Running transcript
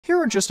Here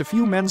are just a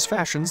few men's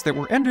fashions that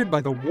were ended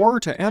by the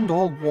war to end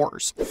all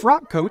wars.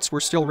 Frock coats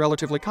were still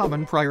relatively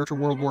common prior to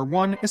World War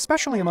I,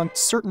 especially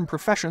amongst certain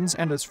professions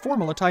and as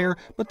formal attire,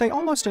 but they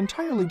almost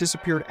entirely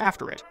disappeared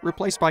after it,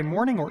 replaced by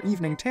morning or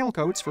evening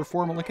tailcoats for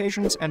formal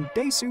occasions and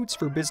day suits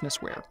for business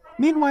wear.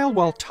 Meanwhile,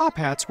 while top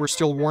hats were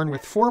still worn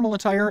with formal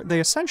attire, they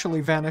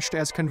essentially vanished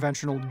as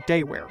conventional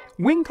daywear.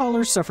 Wing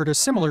collars suffered a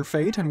similar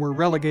fate and were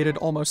relegated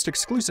almost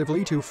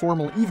exclusively to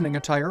formal evening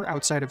attire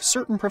outside of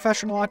certain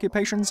professional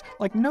occupations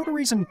like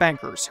notaries and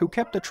bankers, who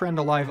kept the trend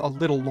alive a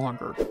little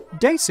longer.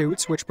 Day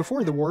suits, which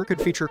before the war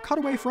could feature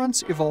cutaway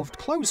fronts, evolved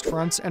closed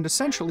fronts and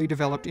essentially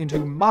developed into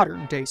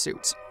modern day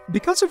suits.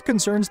 Because of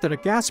concerns that a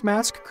gas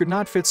mask could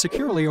not fit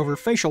securely over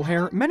facial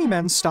hair, many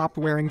men stopped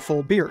wearing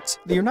full beards.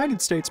 The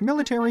United States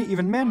military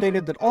even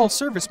mandated that all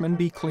servicemen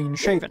be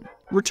clean-shaven.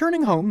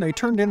 Returning home, they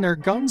turned in their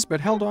guns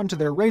but held on to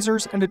their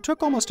razors, and it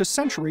took almost a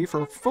century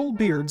for full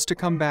beards to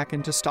come back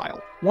into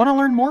style. Want to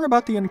learn more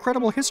about the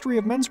incredible history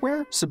of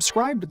menswear?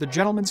 Subscribe to the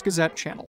Gentleman's Gazette channel.